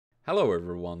Hello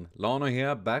everyone, Lano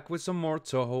here, back with some more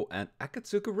Touhou and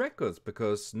Akatsuki records,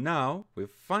 because now we're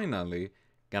finally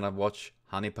gonna watch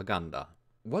HANIPAGANDA.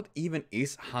 What even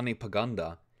is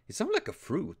HANIPAGANDA? It sounds like a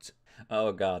fruit.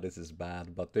 Oh god, this is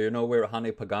bad, but do you know where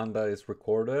HANIPAGANDA is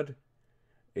recorded?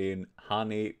 In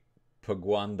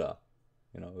HANIPAGANDA.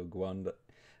 You know, Guanda.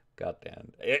 God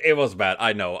damn. It was bad,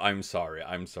 I know, I'm sorry.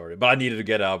 But I needed to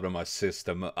get it out of my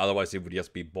system, otherwise it would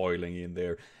just be boiling in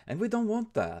there. And we don't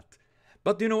want that.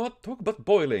 But you know what? Talk about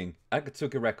boiling.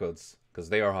 Akatsuki records, because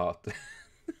they are hot.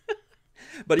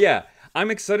 But yeah, I'm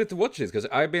excited to watch this, because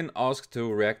I've been asked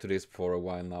to react to this for a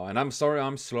while now. And I'm sorry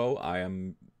I'm slow.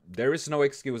 There is no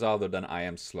excuse other than I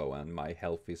am slow, and my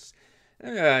health is...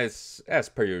 it's as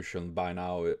per usual by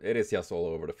now. It is just all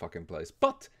over the fucking place.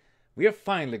 But we are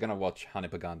finally gonna watch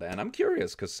HANIPAGANDA, and I'm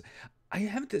curious, because I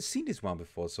haven't seen this one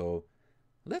before, so...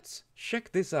 let's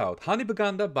check this out.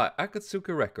 HANIPAGANDA by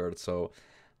Akatsuki Records, so...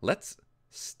 let's...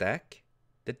 stack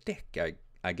the deck,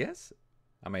 I guess?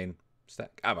 I mean,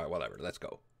 stack. Whatever, let's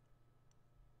go.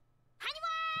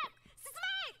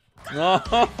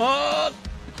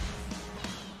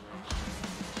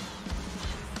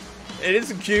 It is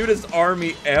the cutest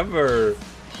army ever.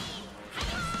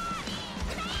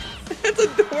 It's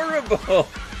adorable.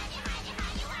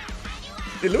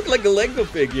 They look like Lego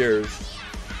figures.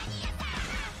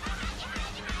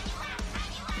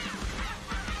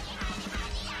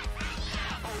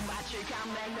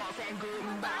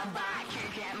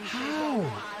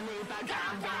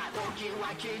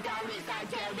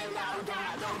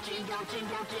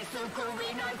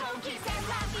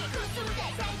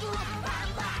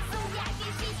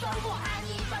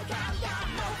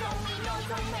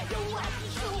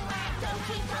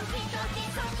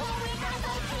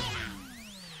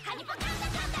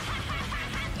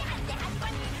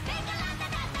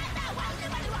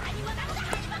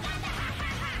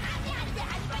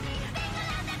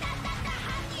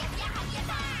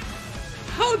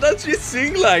 How does she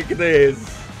sing like this?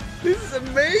 This is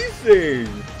amazing!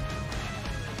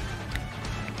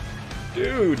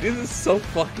 Dude, this is so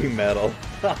fucking metal.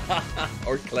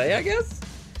 Or clay, I guess?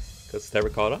 Because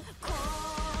terracotta?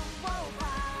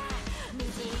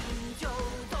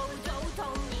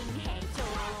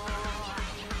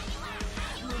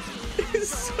 It's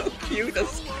so cute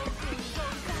as...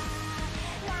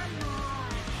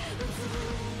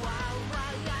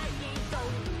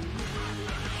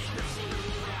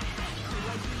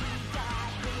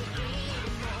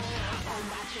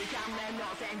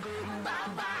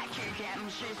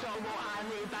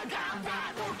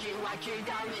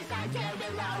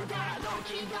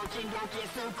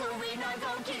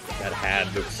 That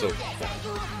hand looks so fun.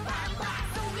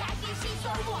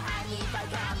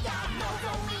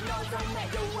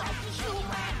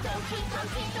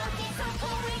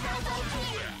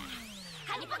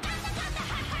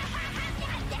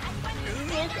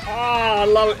 Look, I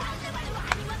love it.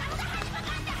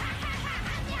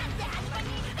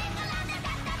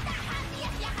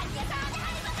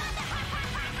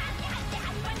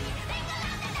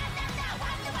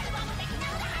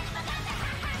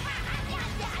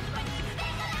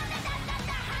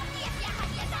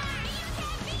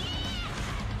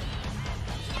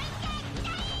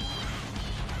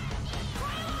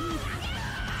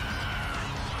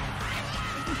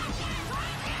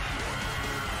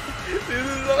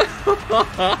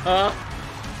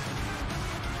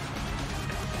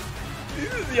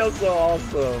 This is just so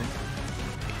awesome.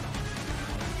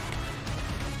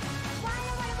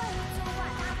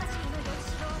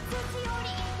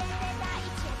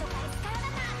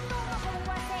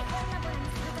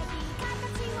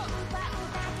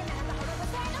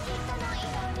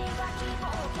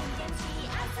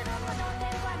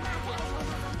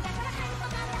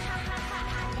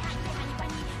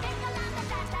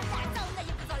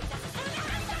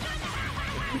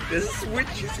 This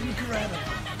switch is incredible.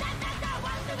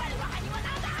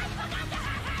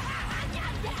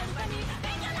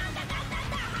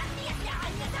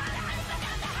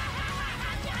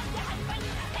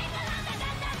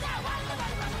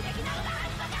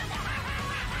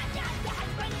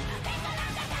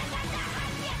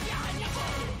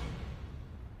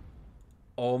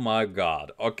 Oh my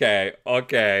god. Okay.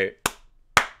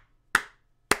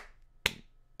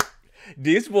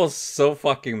 This was so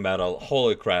fucking metal.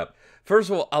 Holy crap. First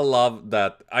of all, I love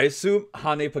that. I assume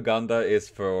HANIPAGANDA is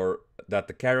for that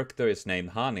the character is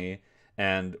named Hani,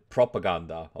 and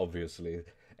propaganda, obviously.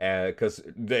 Because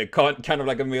they kind of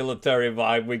like a military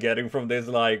vibe we're getting from this,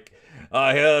 like,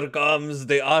 here comes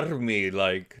the army,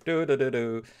 like,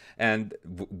 do. And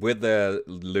with the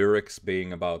lyrics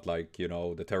being about, like, you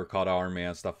know, the terracotta army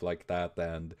and stuff like that,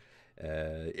 and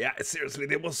Yeah, seriously,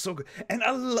 they was so good. And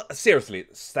seriously,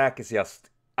 Stack is just,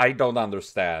 I don't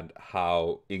understand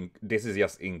how this is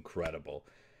just incredible.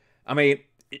 I mean,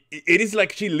 it is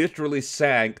like she literally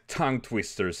sang tongue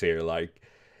twisters here, like,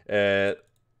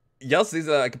 just is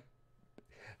like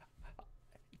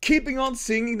keeping on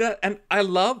singing that. And I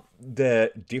love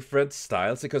the different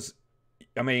styles because,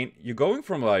 I mean, you're going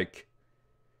from like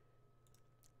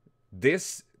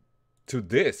this to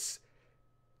this.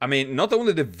 I mean, not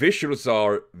only the visuals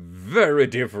are very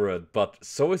different, but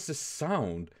so is the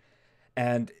sound.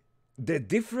 And the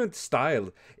different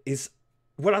style is...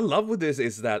 What I love with this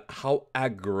is that how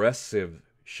aggressive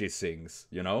she sings,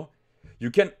 you know? You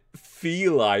can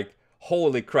feel like,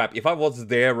 holy crap, if I was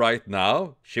there right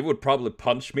now, she would probably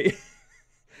punch me.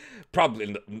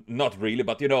 Probably not really,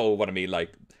 but you know what I mean.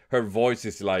 Like, her voice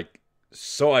is like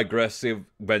so aggressive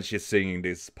when she's singing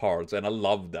these parts, and I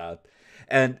love that.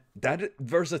 And that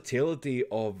versatility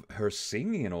of her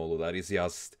singing and all of that is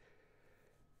just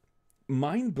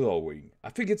mind-blowing. I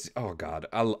think it's... Oh god,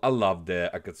 I love the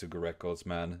Akatsuki records,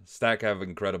 man. Stack have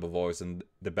incredible voice, and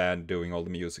the band doing all the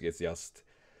music is just...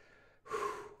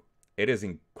 It is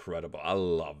incredible. I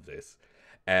love this.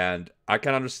 And I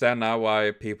can understand now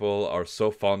why people are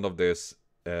so fond of this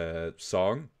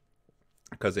song.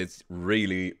 Because it's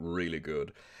really, really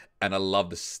good. And I love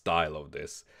the style of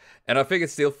this. And I think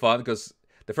it's still fun because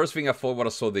the first thing I thought when I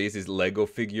saw these is Lego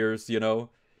figures, you know?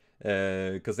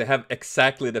 Because they have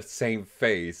exactly the same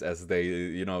face as they,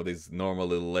 you know, these normal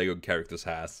little Lego characters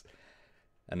has.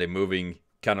 And they're moving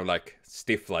kind of like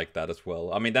stiff like that as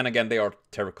well. I mean, then again, they are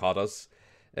terracottas.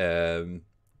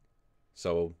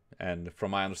 So, and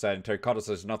from my understanding, terracottas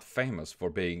is not famous for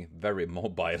being very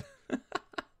mobile.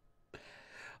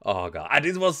 Oh god,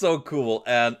 this was so cool,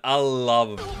 and I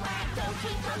love...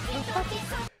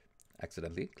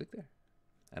 Accidentally click there.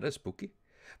 And it's spooky.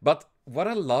 But what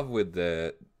I love with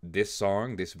this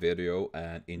song, this video,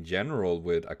 and in general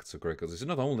with Akatsuki Records is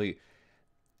not only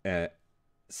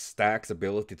Stack's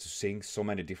ability to sing so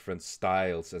many different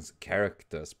styles and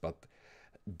characters, but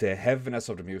the heaviness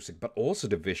of the music, but also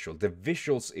the visual. The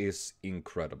visuals is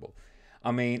incredible.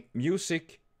 I mean,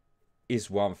 music is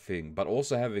one thing, but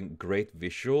also having great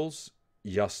visuals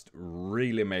just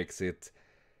really makes it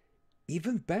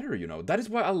even better, you know. That is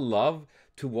why I love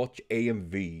to watch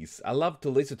AMVs. I love to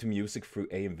listen to music through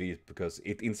AMVs because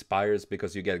it inspires,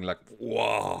 because you're getting like,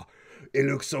 wow, it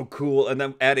looks so cool, and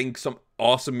then adding some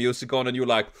awesome music on and you're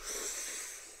like,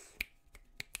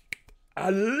 I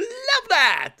love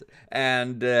that!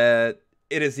 And it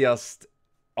is just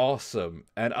awesome.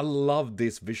 And I love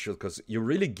this visual because you're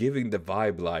really giving the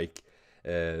vibe like,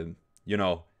 you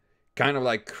know, kind of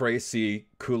like crazy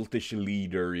cultish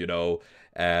leader, you know,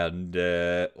 and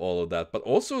all of that. But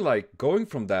also like going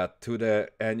from that to the,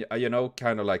 and you know,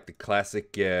 kind of like the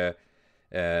classic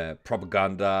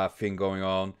propaganda thing going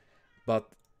on. But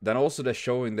then also they're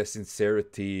showing the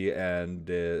sincerity and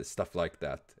stuff like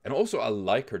that. And also I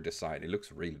like her design. It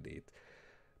looks really neat.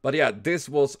 But yeah, this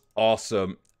was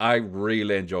awesome. I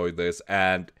really enjoyed this.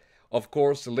 And of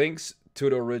course, links to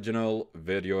the original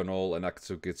video and all, and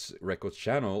Akatsuki's Records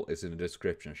channel is in the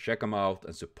description. Check them out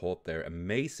and support their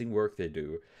amazing work they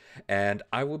do. And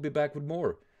I will be back with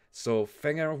more. So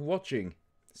thank you for watching.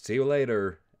 See you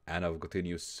later. And I will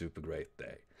continue super great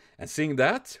day. And seeing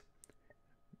that,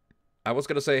 I was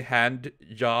gonna say hand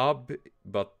job,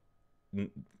 but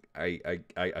I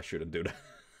shouldn't do that.